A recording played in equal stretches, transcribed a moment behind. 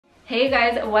Hey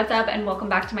guys, what's up and welcome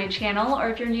back to my channel, or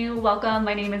if you're new, welcome.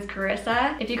 My name is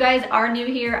Carissa. If you guys are new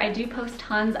here, I do post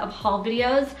tons of haul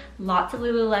videos, lots of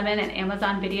Lululemon and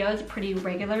Amazon videos pretty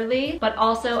regularly, but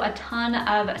also a ton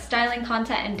of styling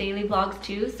content and daily vlogs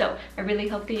too, so I really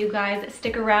hope that you guys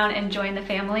stick around and join the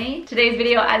family. Today's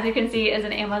video, as you can see, is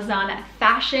an Amazon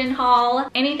fashion haul.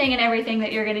 Anything and everything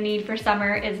that you're gonna need for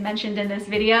summer is mentioned in this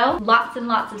video. Lots and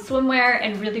lots of swimwear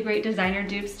and really great designer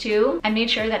dupes too. I made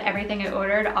sure that everything I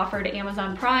ordered offered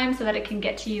Amazon Prime so that it can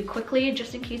get to you quickly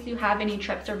just in case you have any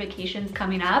trips or vacations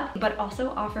coming up, but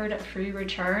also offered free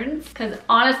returns, because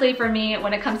honestly for me,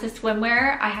 when it comes to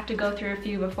swimwear, I have to go through a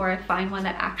few before I find one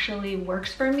that actually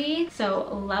works for me. So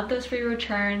love those free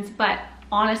returns, but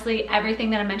honestly, everything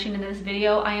that I mentioned in this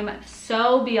video, I am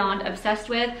so beyond obsessed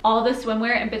with. All the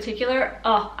swimwear in particular,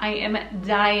 oh, I am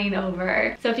dying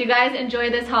over. So if you guys enjoy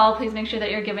this haul, please make sure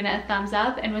that you're giving it a thumbs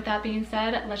up. And with that being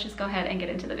said, let's just go ahead and get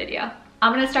into the video.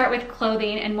 I'm gonna start with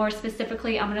clothing, and more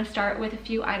specifically, I'm gonna start with a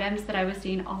few items that I was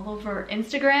seeing all over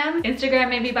Instagram. Instagram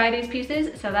made me buy these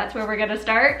pieces, so that's where we're gonna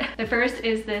start. The first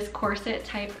is this corset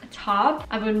type top.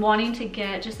 I've been wanting to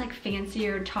get just like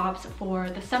fancier tops for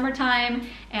the summertime,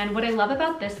 and what I love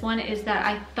about this one is that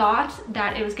I thought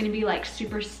that it was gonna be like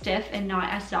super stiff and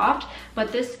not as soft,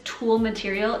 but this tulle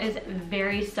material is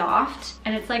very soft,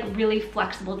 and it's like really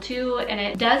flexible too, and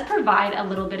it does provide a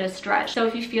little bit of stretch. So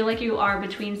if you feel like you are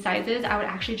between sizes, I would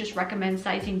actually just recommend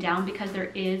sizing down because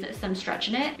there is some stretch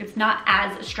in it. It's not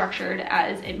as structured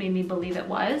as it made me believe it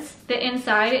was. The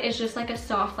inside is just like a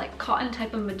soft, like cotton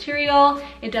type of material.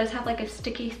 It does have like a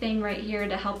sticky thing right here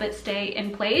to help it stay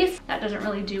in place. That doesn't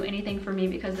really do anything for me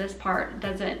because this part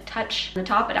doesn't touch the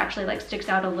top. It actually like sticks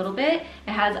out a little bit.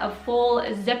 It has a full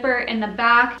zipper in the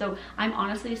back. So I'm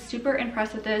honestly super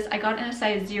impressed with this. I got in a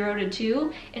size 0 to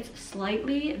 2. It's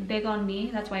slightly big on me.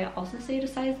 That's why I also say to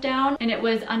size down. And it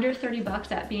was under 30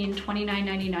 bucks at being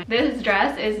 $29.99. This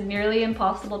dress is nearly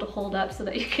impossible to hold up so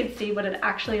that you can see what it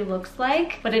actually looks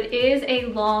like, but it is a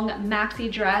long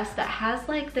maxi dress that has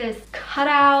like this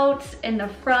cutout in the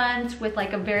front with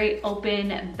like a very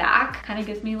open back. Kind of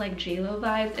gives me like J-Lo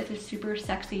vibes. It's a super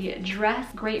sexy dress,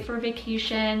 great for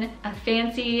vacation, a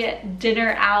fancy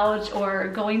dinner out, or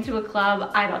going to a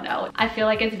club. I don't know. I feel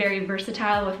like it's very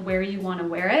versatile with where you want to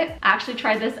wear it. I actually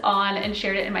tried this on and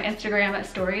shared it in my Instagram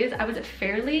stories. I was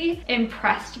fairly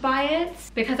impressed by it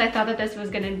because I thought that this was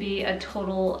going to be a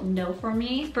total no for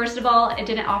me. First of all, it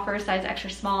didn't offer a size extra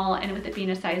small, and with it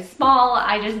being a size small,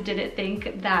 I just didn't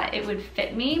think that it would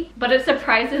fit me, but it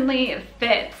surprisingly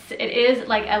fits. It is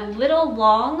like a little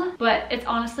long, but it's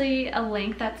honestly a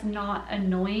length that's not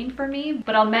annoying for me,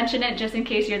 but I'll mention it just in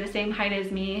case you're the same height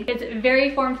as me. It's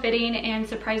very form-fitting, and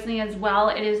surprisingly as well,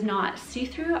 it is not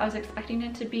see-through. I was expecting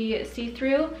it to be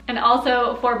see-through, and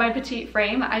also for my petite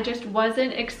frame, I just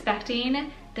wasn't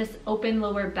expecting this open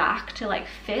lower back to like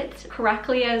fit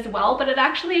correctly as well, but it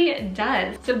actually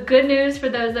does. So good news for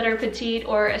those that are petite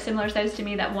or a similar size to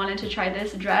me that wanted to try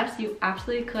this dress. You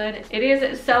absolutely could. It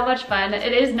is so much fun.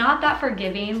 It is not that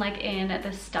forgiving like in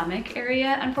the stomach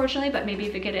area, unfortunately, but maybe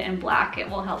if you get it in black, it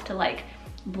will help to like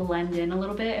blend in a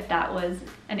little bit if that was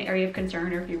an area of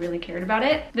concern or if you really cared about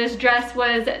it. This dress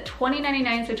was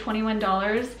 $20.99, so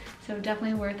 $21. So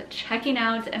definitely worth checking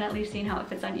out and at least seeing how it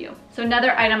fits on you. So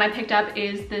another item I picked up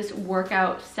is this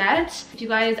workout set. If you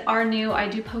guys are new, I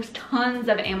do post tons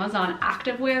of Amazon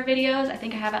activewear videos. I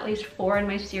think I have at least 4 in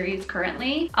my series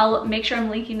currently. I'll make sure I'm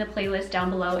linking the playlist down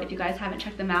below if you guys haven't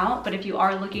checked them out. But if you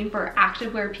are looking for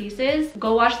activewear pieces,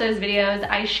 go watch those videos.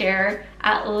 I share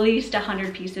at least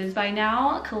 100 pieces by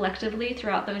now collectively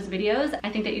throughout those videos. I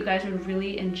think that you guys would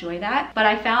really enjoy that. But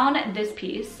I found this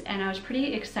piece and I was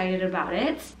pretty excited about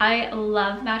it. I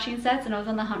love matching sets, and I was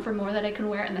on the hunt for more that I can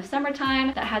wear in the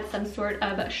summertime that had some sort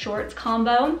of shorts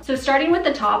combo. So starting with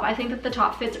the top, I think that the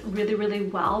top fits really, really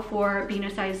well for being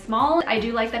a size small. I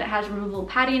do like that it has removable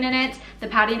padding in it. The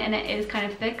padding in it is kind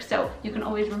of thick, so you can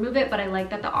always remove it, but I like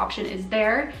that the option is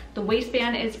there. The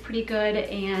waistband is pretty good,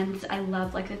 and I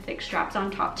love like the thick straps on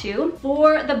top too.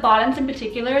 For the bottoms in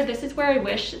particular, this is where I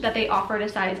wish that they offered a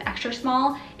size extra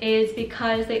small, is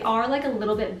because they are like a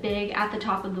little bit big at the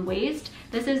top of the waist.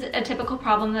 This is a typical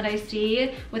problem that I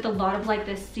see with a lot of like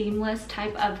this seamless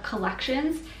type of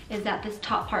collections, is that this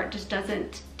top part just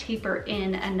doesn't taper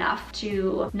in enough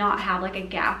to not have like a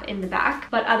gap in the back.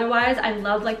 But otherwise, I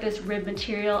love like this rib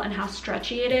material and how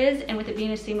stretchy it is, and with it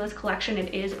being a seamless collection,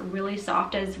 it is really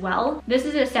soft as well. This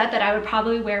is a set that I would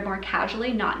probably wear more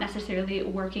casually, not necessarily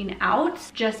working out,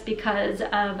 just because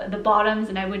of the bottoms,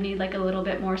 and I would need like a little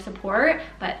bit more support,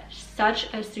 but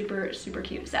such a super, super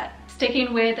cute set.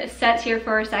 Sticking with sets here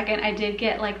for a second, I did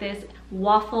get like this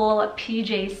waffle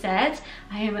PJ set.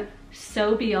 I am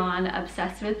so beyond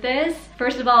obsessed with this.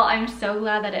 First of all, I'm so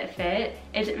glad that it fit.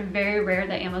 It's very rare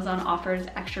that Amazon offers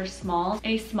extra small.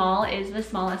 A small is the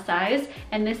smallest size,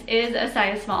 and this is a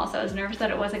size small, so I was nervous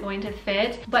that it wasn't going to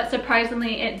fit, but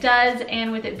surprisingly it does,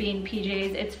 and with it being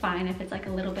PJs, it's fine if it's like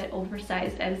a little bit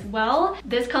oversized as well.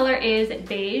 This color is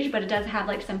beige, but it does have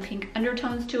like some pink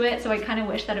undertones to it, so I kind of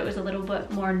wish that it was a little bit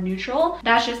more neutral.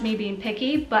 That's just me being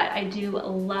picky, but I do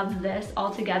love this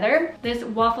altogether. This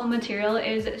waffle material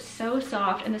is so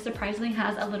soft, and this surprisingly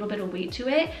has a little bit of weight to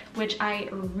it, which I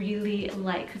really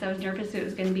like, because I was nervous it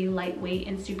was going to be lightweight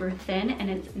and super thin, and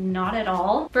it's not at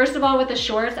all. First of all, with the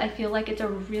shorts, I feel like it's a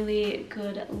really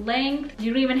good length.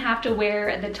 You don't even have to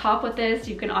wear the top with this.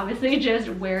 You can obviously just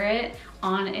wear it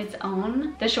on its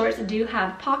own. The shorts do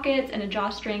have pockets and a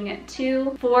drawstring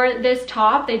too. For this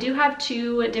top, they do have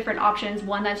two different options.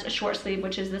 One that's a short sleeve,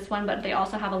 which is this one, but they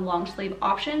also have a long sleeve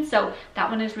option. So that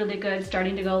one is really good,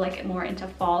 starting to go like more into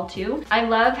fall too. I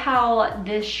love how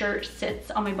this shirt sits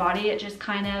on my body. It just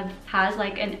kind of has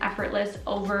like an effortless,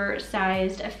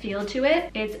 oversized feel to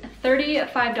it. It's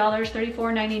 $35,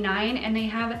 $34.99, and they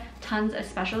have tons of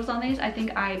specials on these. I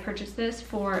think I purchased this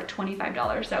for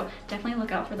 $25, so definitely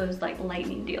look out for those like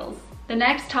lightning deals. The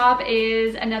next top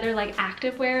is another like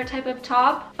activewear type of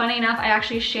top. Funny enough, I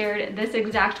actually shared this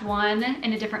exact one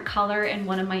in a different color in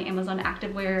one of my Amazon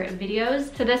activewear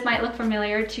videos. So this might look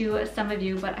familiar to some of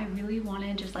you, but I really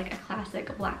wanted just like a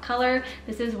classic black color.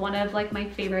 This is one of like my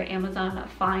favorite Amazon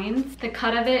finds. The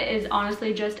cut of it is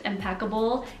honestly just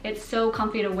impeccable. It's so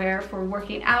comfy to wear for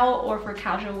working out or for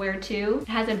casual wear too. It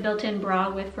has a built-in bra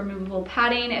with removable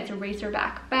padding. It's a racer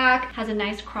back, has a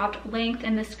nice cropped length,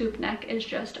 and the scoop neck is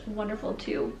just wonderful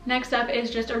too. Next up is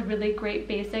just a really great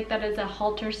basic that is a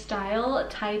halter style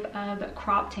type of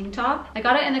crop tank top. I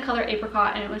got it in the color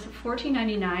apricot, and it was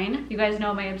 $14.99. You guys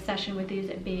know my obsession with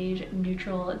these beige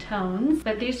neutral tones,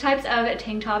 but these types of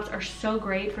tank tops are so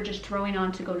great for just throwing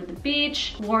on to go to the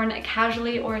beach, worn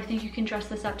casually, or I think you can dress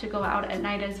this up to go out at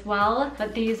night as well.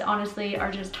 But these honestly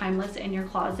are just timeless in your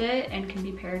closet and can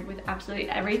be paired with absolutely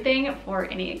everything for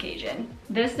any occasion.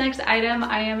 This next item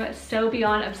I am so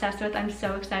beyond obsessed with. I'm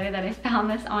so excited that I found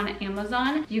this on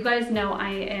Amazon. You guys know I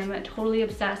am totally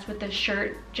obsessed with the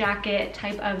shirt jacket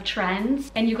type of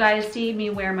trends, and you guys see me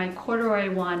wear my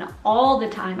corduroy one all the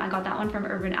time. I got that one from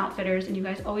Urban Outfitters, and you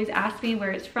guys always ask me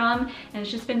where it's from, and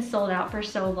it's just been sold out for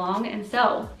so long. And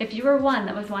so if you were one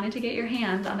that was wanting to get your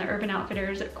hands on the Urban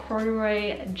Outfitters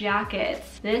corduroy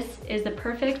jackets, this is the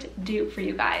perfect dupe for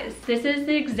you guys. This is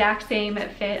the exact same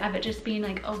fit of it just being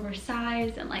like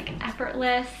oversized and like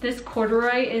effortless. This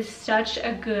corduroy is such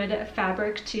a good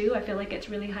fabric too. I feel like it's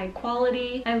really high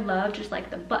quality. I love just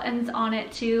like the buttons on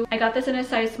it too. I got this in a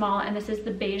size small, and this is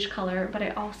the beige color, but I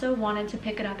also wanted to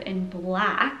pick it up in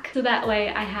black, so that way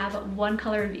I have one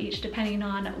color of each depending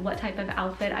on what type of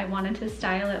outfit I wanted to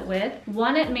style it with.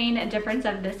 One main difference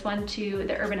of this one to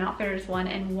the Urban Outfitters one,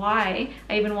 and why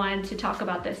I even wanted to talk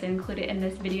about this and include it in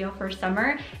this video for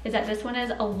summer, is that this one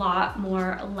is a lot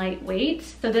more lightweight.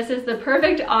 So this is the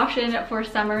perfect option for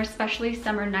summer, especially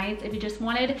summer nights. If you just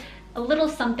wanted a little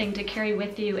something to carry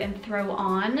with you and throw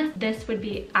on, this would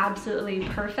be absolutely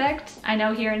perfect. I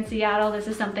know here in Seattle, this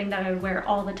is something that I would wear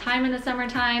all the time in the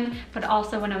summertime, but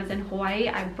also when I was in Hawaii,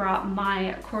 I brought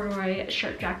my corduroy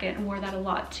shirt jacket and wore that a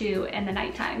lot too in the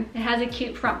nighttime. It has a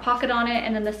cute front pocket on it,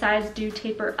 and then the sides do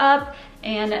taper up,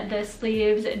 and the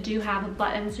sleeves do have a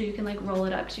button so you can like roll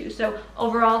it up too. So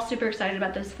overall, super excited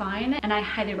about this find, and I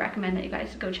highly recommend that you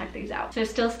guys go check these out. So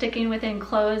still sticking within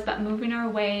clothes, but moving our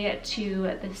way to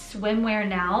the swimwear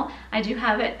now. I do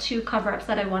have two cover-ups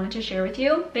that I wanted to share with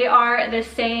you. They are the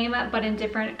same but in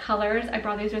different colors. I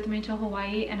brought these with me to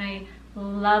Hawaii, and I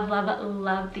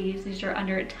love these. These are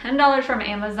under $10 from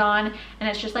Amazon, and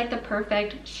it's just like the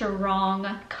perfect sarong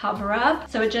cover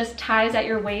up. So it just ties at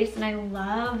your waist, and I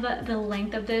love the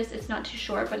length of this. It's not too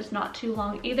short, but it's not too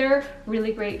long either.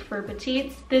 Really great for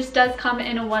petites. This does come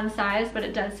in a one size, but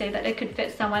it does say that it could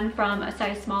fit someone from a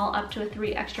size small up to a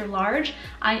 3 extra large.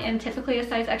 I am typically a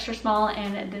size extra small,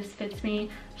 and this fits me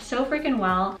so freaking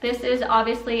well. This is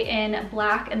obviously in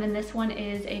black, and then this one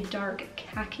is a dark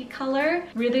khaki color.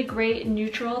 Really great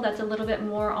neutral that's a little bit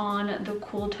more on the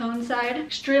cool tone side.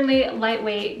 Extremely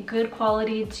lightweight, good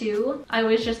quality too. I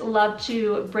always just love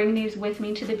to bring these with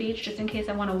me to the beach just in case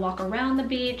I want to walk around the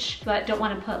beach but don't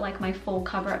want to put like my full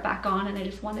cover up back on, and I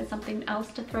just wanted something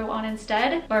else to throw on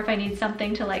instead, or if I need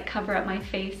something to like cover up my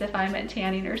face if I'm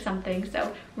tanning or something.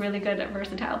 So really good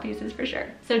versatile pieces for sure.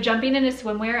 So jumping into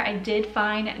swimwear, I did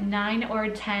find 9 or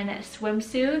 10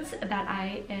 swimsuits that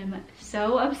I am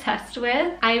so obsessed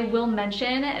with. I will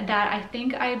mention that I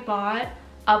think I bought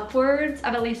upwards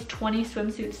of at least 20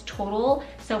 swimsuits total,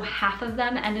 so half of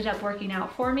them ended up working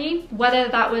out for me, whether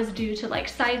that was due to like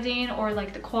sizing or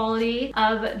like the quality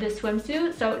of the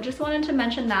swimsuit. So just wanted to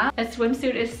mention that a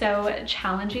swimsuit is so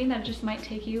challenging that it just might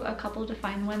take you a couple to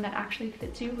find one that actually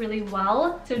fits you really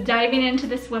well. So diving into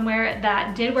the swimwear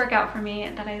that did work out for me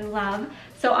that I love.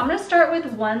 So I'm gonna start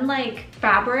with one like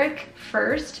fabric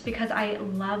first because I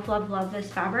love, love, love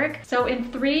this fabric. So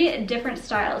in 3 different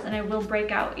styles, and I will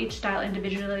break out each style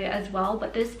individually as well,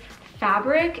 but this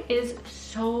fabric is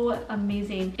so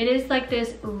amazing. It is like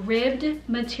this ribbed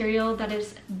material that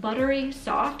is buttery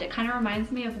soft. It kind of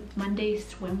reminds me of Monday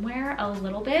swimwear a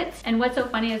little bit. And what's so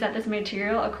funny is that this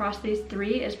material across these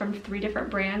 3 is from 3 different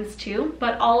brands too,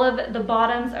 but all of the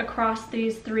bottoms across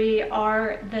these 3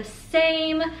 are the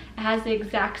same. It has the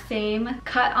exact same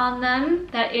cut on them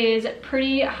that is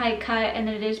pretty high cut, and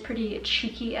it is pretty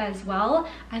cheeky as well.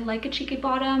 I like a cheeky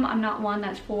bottom. I'm not one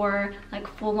that's for like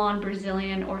full-on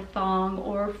Brazilian or thong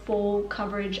or full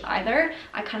coverage either.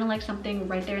 I kind of like something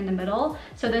right there in the middle.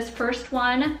 So this first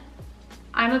one,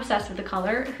 I'm obsessed with the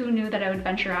color. Who knew that I would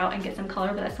venture out and get some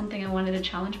color, but that's something I wanted to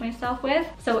challenge myself with.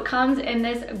 So it comes in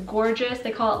this gorgeous,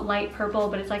 they call it light purple,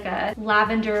 but it's like a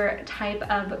lavender type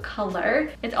of color.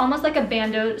 It's almost like a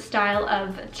bandeau style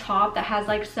of top that has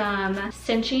like some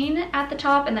cinching at the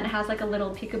top, and then it has like a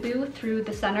little peekaboo through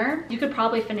the center. You could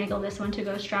probably finagle this one to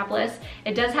go strapless.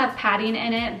 It does have padding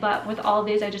in it, but with all of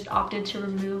these, I just opted to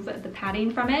remove the padding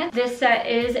from it. This set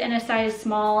is in a size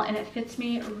small and it fits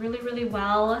me really, really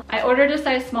well. I ordered a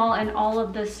size small in all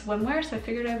of the swimwear, so I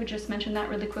figured I would just mention that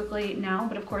really quickly now,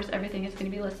 but of course everything is going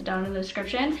to be listed down in the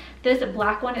description. This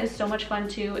black one is so much fun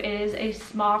too. It is a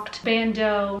smocked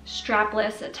bandeau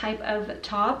strapless type of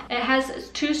top. It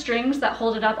has 2 strings that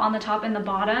hold it up on the top and the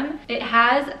bottom. It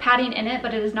has padding in it,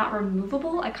 but it is not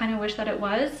removable. I kind of wish that it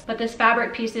was, but this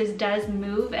fabric pieces does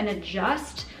move and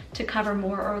adjust to cover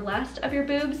more or less of your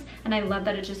boobs, and I love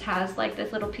that it just has like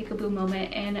this little peekaboo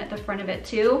moment in the front of it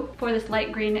too. For this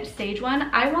light green sage one,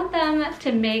 I want them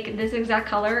to make this exact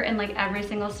color in like every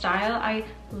single style. I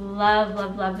love,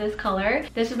 love, love this color.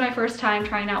 This is my first time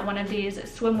trying out one of these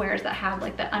swimwears that have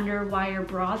like the underwire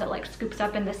bra that like scoops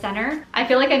up in the center. I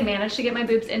feel like I managed to get my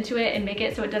boobs into it and make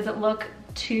it so it doesn't look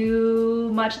too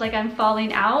much like I'm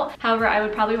falling out. However, I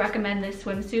would probably recommend this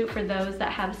swimsuit for those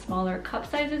that have smaller cup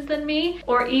sizes than me,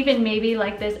 or even maybe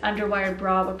like this underwired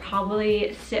bra would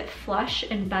probably sit flush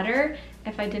and better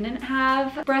if I didn't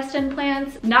have breast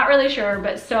implants. Not really sure,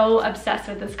 but so obsessed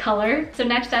with this color. So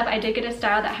next up, I did get a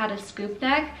style that had a scoop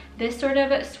neck. This sort of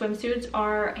swimsuits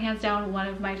are hands down one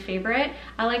of my favorite.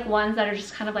 I like ones that are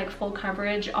just kind of like full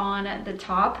coverage on the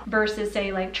top versus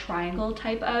say like triangle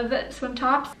type of swim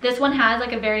tops. This one has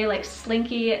like a very like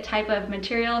slinky type of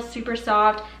material, super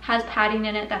soft, has padding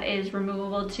in it that is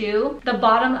removable too. The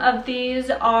bottom of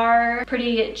these are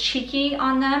pretty cheeky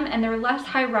on them, and they're less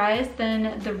high rise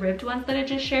than the ribbed ones that I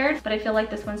just shared, but I feel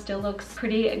like this one still looks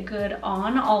pretty good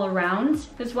on all around.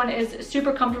 This one is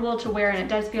super comfortable to wear, and it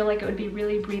does feel like it would be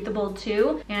really breathable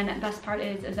too. And best part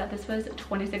is that this was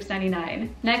 $26.99.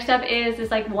 Next up is this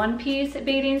like one-piece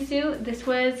bathing suit. This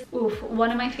was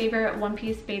one of my favorite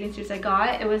one-piece bathing suits I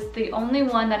got. It was the only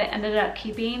one that I ended up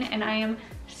keeping, and I am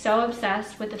so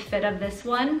obsessed with the fit of this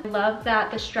one. I love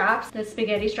that the straps, the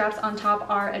spaghetti straps on top,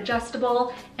 are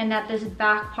adjustable, and that this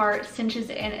back part cinches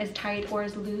in as tight or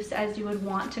as loose as you would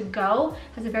want to go.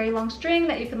 It has a very long string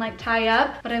that you can like tie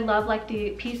up, but I love like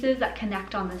the pieces that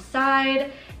connect on the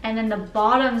side. And then the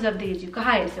bottoms of these, you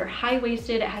guys, they're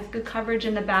high-waisted. It has good coverage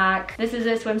in the back. This is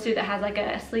a swimsuit that has like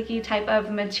a sleeky type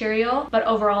of material, but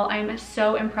overall I'm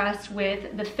so impressed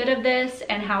with the fit of this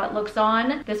and how it looks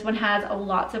on. This one has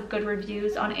lots of good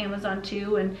reviews on Amazon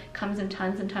too, and comes in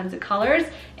tons and tons of colors,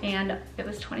 and it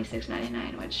was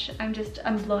 $26.99, which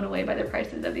I'm blown away by the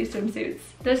prices of these swimsuits.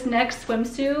 This next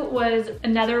swimsuit was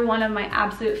another one of my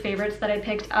absolute favorites that I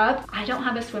picked up. I don't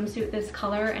have a swimsuit this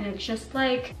color, and it's just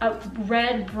like a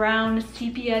red brown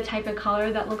sepia type of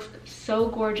color that looks so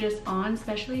gorgeous on,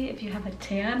 especially if you have a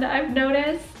tan, I've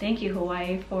noticed. Thank you,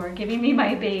 Hawaii, for giving me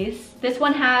my base. This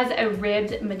one has a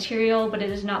ribbed material, but it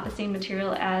is not the same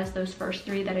material as those first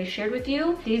 3 that I shared with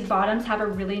you. These bottoms have a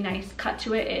really nice cut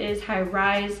to it. It is high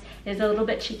rise. It is a little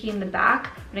bit cheeky in the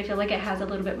back, but I feel like it has a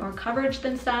little bit more coverage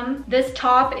than some. This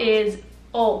top is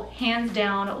hands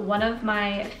down one of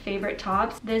my favorite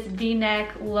tops. This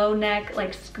V-neck, low neck,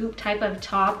 like scoop type of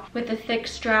top with the thick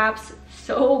straps,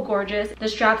 so gorgeous. The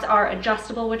straps are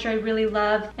adjustable, which I really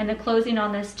love, and the closing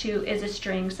on this too is a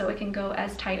string, so it can go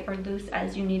as tight or loose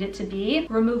as you need it to be.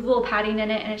 Removable padding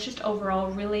in it, and it's just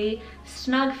overall really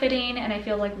snug fitting, and I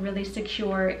feel like really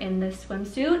secure in this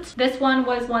swimsuit. This one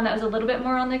was one that was a little bit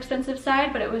more on the expensive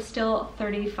side, but it was still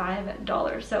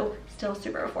 $35, so still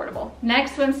super affordable.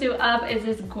 Next swimsuit up is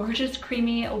this gorgeous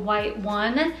creamy white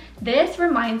one. This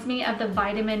reminds me of the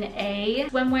Vitamin A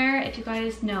swimwear, if you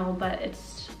guys know, but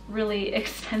it's really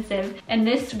expensive, and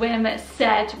this swim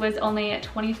set was only at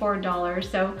 $24,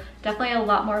 so definitely a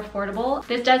lot more affordable.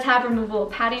 This does have removable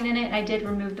padding in it, and I did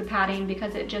remove the padding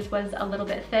because it just was a little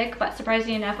bit thick, but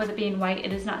surprisingly enough, with it being white,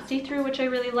 it is not see-through, which I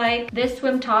really like. This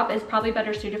swim top is probably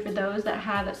better suited for those that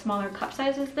have smaller cup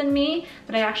sizes than me,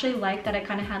 but I actually like that it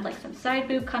kind of had like some side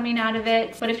boob coming out of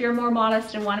it. But if you're more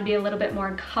modest and want to be a little bit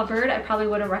more covered, I probably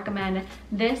wouldn't recommend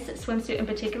this swimsuit in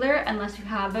particular unless you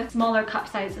have smaller cup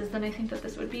sizes. Then I think that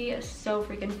this would be so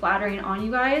freaking flattering on you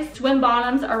guys. Swim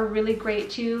bottoms are really great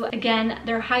too. Again,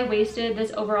 they're high-waisted.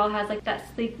 This overall has like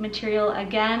that sleek material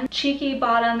again. Cheeky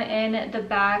bottom in the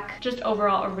back. Just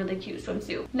overall a really cute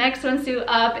swimsuit. Next swimsuit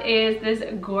up is this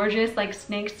gorgeous like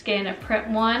snakeskin print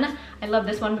one. I love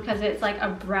this one because it's like a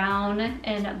brown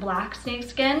and black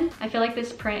snakeskin. I feel like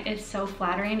this print is so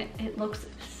flattering. It looks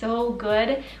so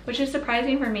good, which is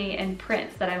surprising for me in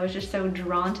prints that I was just so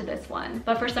drawn to this one.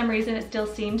 But for some reason it still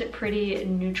seemed pretty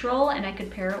neutral, and I could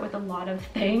pair it with a lot of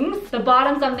things. The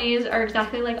bottoms on these are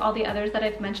exactly like all the others that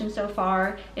I've mentioned so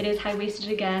far. It is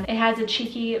high-waisted again. It has a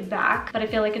cheeky back, but I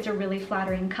feel like it's a really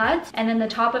flattering cut. And then the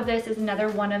top of this is another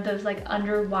one of those like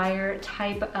underwire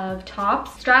type of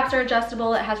tops. Straps are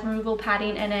adjustable. It has removable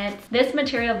padding in it. This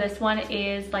material, this one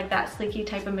is like that sleeky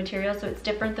type of material, so it's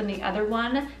different than the other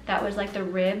one that was like the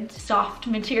ribbed soft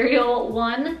material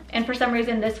one. And for some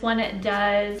reason this one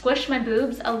does squish my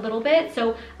boobs a little bit.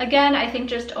 So again, I think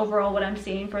just overall what I'm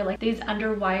seeing for like these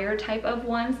underwire type of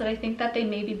ones, that I think that they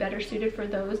may be better suited for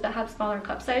those that have smaller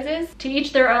cup sizes. To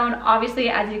each their own. Obviously,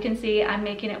 as you can see, I'm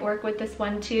making it work with this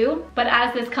one too, but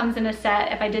as this comes in a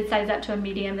set, if I did size up to a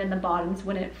medium, then the bottoms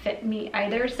wouldn't fit me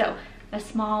either, so a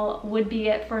small would be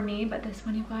it for me. But this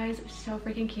one, you guys, is so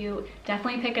freaking cute.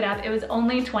 Definitely pick it up. It was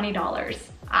only $20.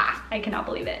 I cannot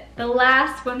believe it. The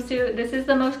last swimsuit, this is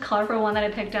the most colorful one that I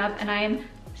picked up, and I am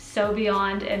so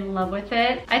beyond in love with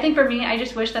it. I think for me, I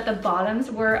just wish that the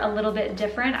bottoms were a little bit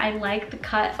different. I like the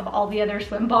cut of all the other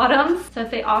swim bottoms. So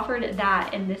if they offered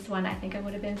that in this one, I think I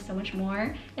would have been so much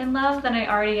more in love than I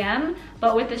already am.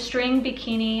 But with the string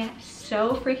bikini,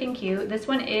 so freaking cute. This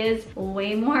one is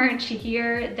way more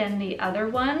cheekier than the other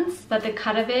ones, but the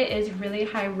cut of it is really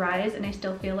high rise, and I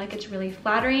still feel like it's really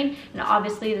flattering. And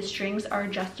obviously the strings are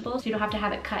adjustable, so you don't have to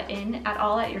have it cut in at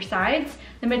all at your sides.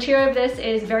 The material of this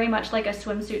is very much like a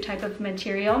swimsuit type of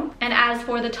material. And as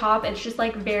for the top, it's just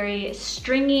like very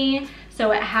stringy.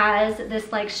 So it has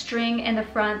this like string in the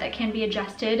front that can be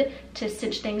adjusted to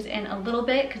cinch things in a little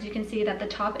bit, because you can see that the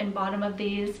top and bottom of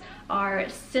these are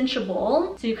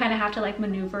cinchable. So you kind of have to like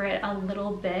maneuver it a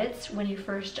little bit when you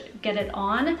first get it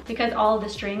on, because all of the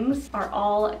strings are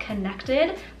all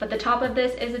connected. But the top of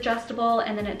this is adjustable,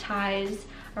 and then it ties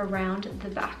around the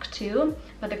back too.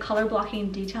 But the color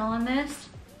blocking detail on this,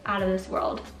 out of this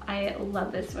world. I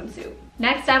love this swimsuit.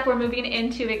 Next up, we're moving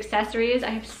into accessories. I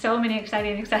have so many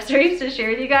exciting accessories to share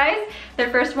with you guys. The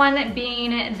first one being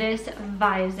this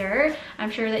visor. I'm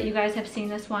sure that you guys have seen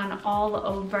this one all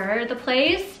over the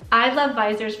place. I love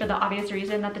visors for the obvious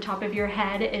reason that the top of your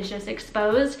head is just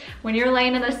exposed. When you're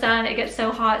laying in the sun, it gets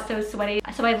so hot, so sweaty.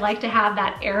 So I like to have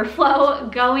that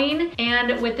airflow going.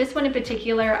 And with this one in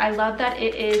particular, I love that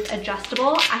it is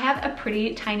adjustable. I have a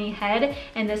pretty tiny head,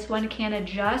 and this one can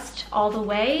adjust all the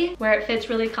way where it fits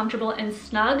really comfortable and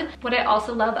snug. What I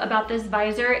also love about this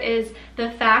visor is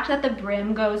the fact that the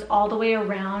brim goes all the way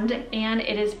around, and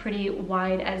it is pretty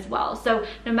wide as well. So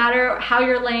no matter how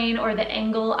you're laying or the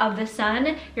angle of the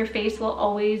sun, your face will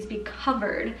always be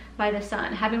covered by the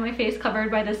sun. Having my face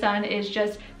covered by the sun is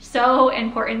just so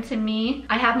important to me.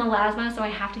 I have melasma, so I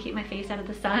have to keep my face out of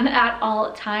the sun at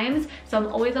all times. So I'm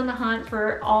always on the hunt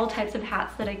for all types of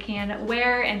hats that I can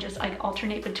wear and just like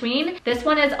alternate between. This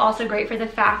one is also great for the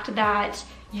fact that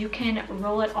you can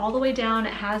roll it all the way down.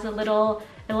 It has a little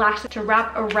elastic to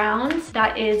wrap around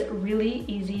that is really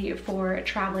easy for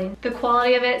traveling. The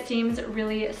quality of it seems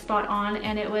really spot on,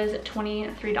 and it was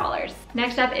 $23.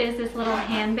 Next up is this little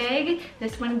handbag.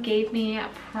 This one gave me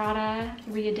Prada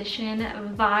re-edition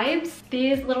vibes.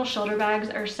 These little shoulder bags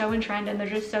are so in trend, and they're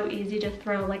just so easy to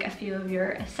throw like a few of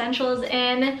your essentials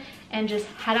in. and just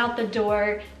head out the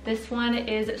door. This one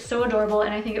is so adorable,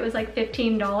 and I think it was like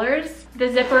 $15.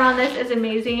 The zipper on this is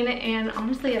amazing, and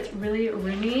honestly it's really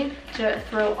roomy to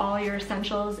throw all your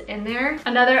essentials in there.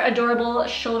 Another adorable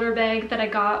shoulder bag that I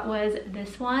got was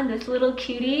this one, this little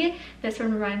cutie. This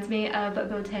one reminds me of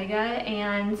Bottega,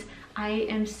 and I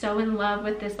am so in love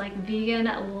with this like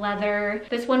vegan leather.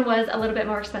 This one was a little bit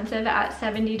more expensive at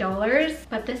 $70,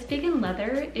 but this vegan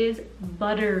leather is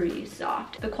buttery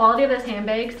soft. The quality of this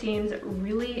handbag seems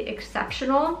really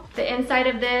exceptional. The inside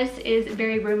of this is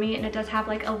very roomy, and it does have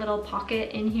like a little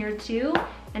pocket in here too,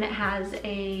 and it has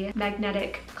a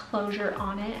magnetic closure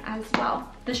on it as well.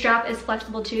 The strap is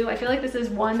flexible too. I feel like this is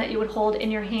one that you would hold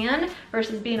in your hand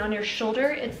versus being on your shoulder.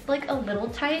 It's like a little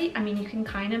tight. I mean, you can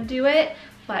kind of do it,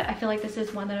 but I feel like this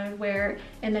is one that I would wear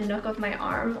in the nook of my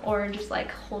arm or just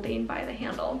like holding by the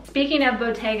handle. Speaking of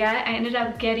Bottega, I ended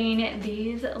up getting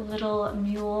these little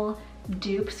mule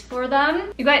dupes for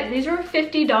them. You guys, these were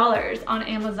 $50 on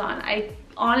Amazon. I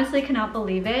honestly cannot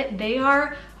believe it. They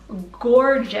are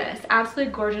gorgeous,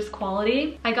 absolutely gorgeous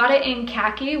quality. I got it in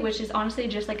khaki, which is honestly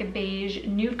just like a beige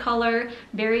nude color,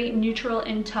 very neutral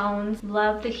in tones.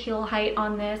 Love the heel height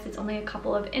on this. It's only a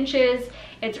couple of inches.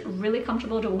 It's really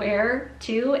comfortable to wear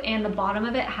too, and the bottom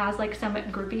of it has like some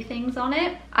grippy things on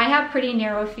it. I have pretty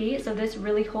narrow feet, so this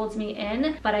really holds me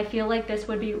in, but I feel like this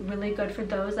would be really good for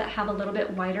those that have a little bit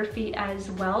wider feet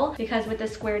as well, because with the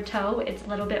squared toe, it's a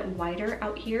little bit wider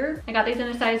out here. I got these in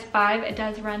a size 5. It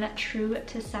does run true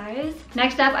to size.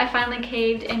 Next up, I finally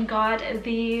caved and got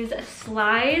these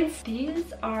slides.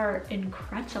 These are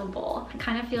incredible. It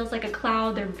kind of feels like a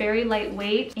cloud. They're very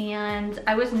lightweight, and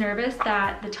I was nervous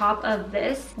that the top of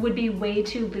this would be way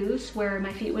too loose where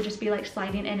my feet would just be like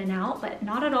sliding in and out, but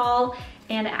not at all.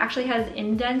 And it actually has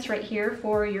indents right here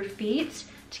for your feet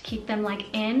to keep them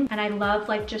like in, and I love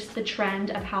like just the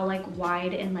trend of how like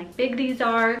wide and like big these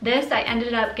are. This I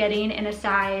ended up getting in a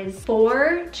size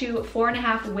 4 to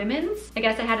 4.5 women's. I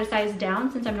guess I had a size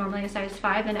down since I'm normally a size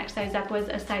 5. The next size up was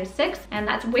a size 6, and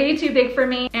that's way too big for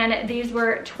me. And these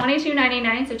were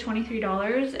 $22.99, so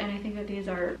 $23, and I think that these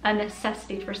are a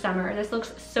necessity for summer. This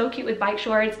looks so cute with bike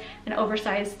shorts and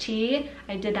oversized tee.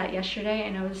 I did that yesterday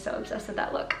and I was so obsessed with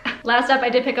that look. Last up, I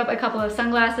did pick up a couple of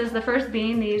sunglasses. The first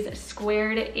being these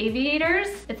squared aviators.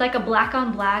 It's like a black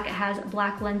on black. It has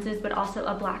black lenses but also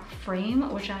a black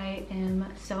frame, which I am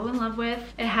so in love with.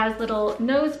 It has little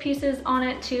nose pieces on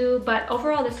it too, but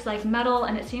overall this is like metal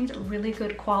and it seems really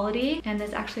good quality, and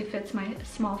this actually fits my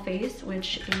small face,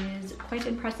 which is quite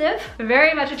impressive.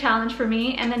 Very much a challenge for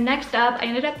me. And then next up, I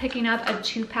ended up picking up a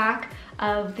 2-pack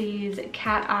of these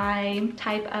cat eye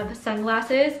type of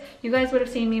sunglasses. You guys would have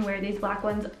seen me wear these black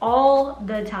ones all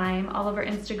the time, all over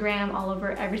Instagram, all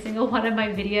over every single one of my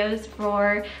videos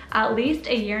for at least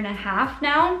a year and a half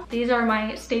now. These are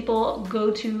my staple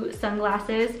go-to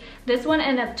sunglasses. This one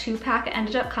in a 2-pack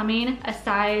ended up coming a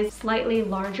size slightly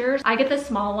larger. I get the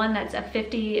small one that's a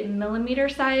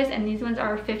 50mm size, and these ones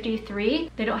are 53.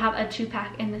 They don't have a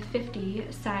 2-pack in the 50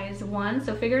 size one,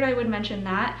 so figured I would mention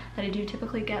that I do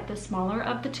typically get the smaller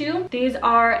of the two. These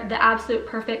are the absolute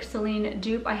perfect Celine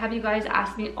dupe. I have you guys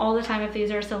ask me all the time if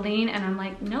these are Celine, and I'm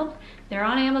like, nope. They're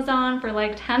on Amazon for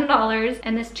like $10,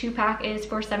 and this 2-pack is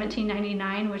for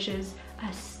 $17.99, which is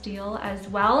a steal as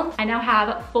well. I now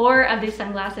have 4 of these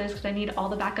sunglasses because I need all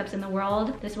the backups in the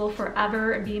world. This will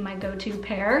forever be my go-to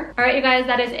pair. All right, you guys,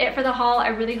 that is it for the haul. I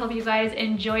really hope you guys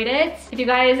enjoyed it. If you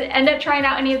guys end up trying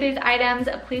out any of these items,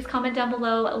 please comment down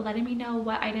below letting me know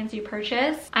what items you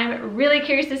purchased. I'm really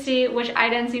curious to see which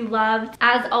items you loved.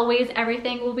 As always,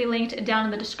 everything will be linked down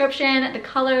in the description. The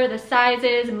color, the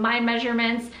sizes, my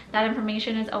measurements, that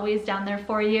information is always down there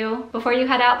for you. Before you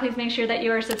head out, please make sure that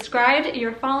you are subscribed,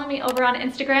 you're following me over on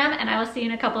Instagram, and I will see you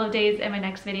in a couple of days in my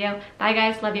next video. Bye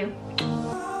guys, love you.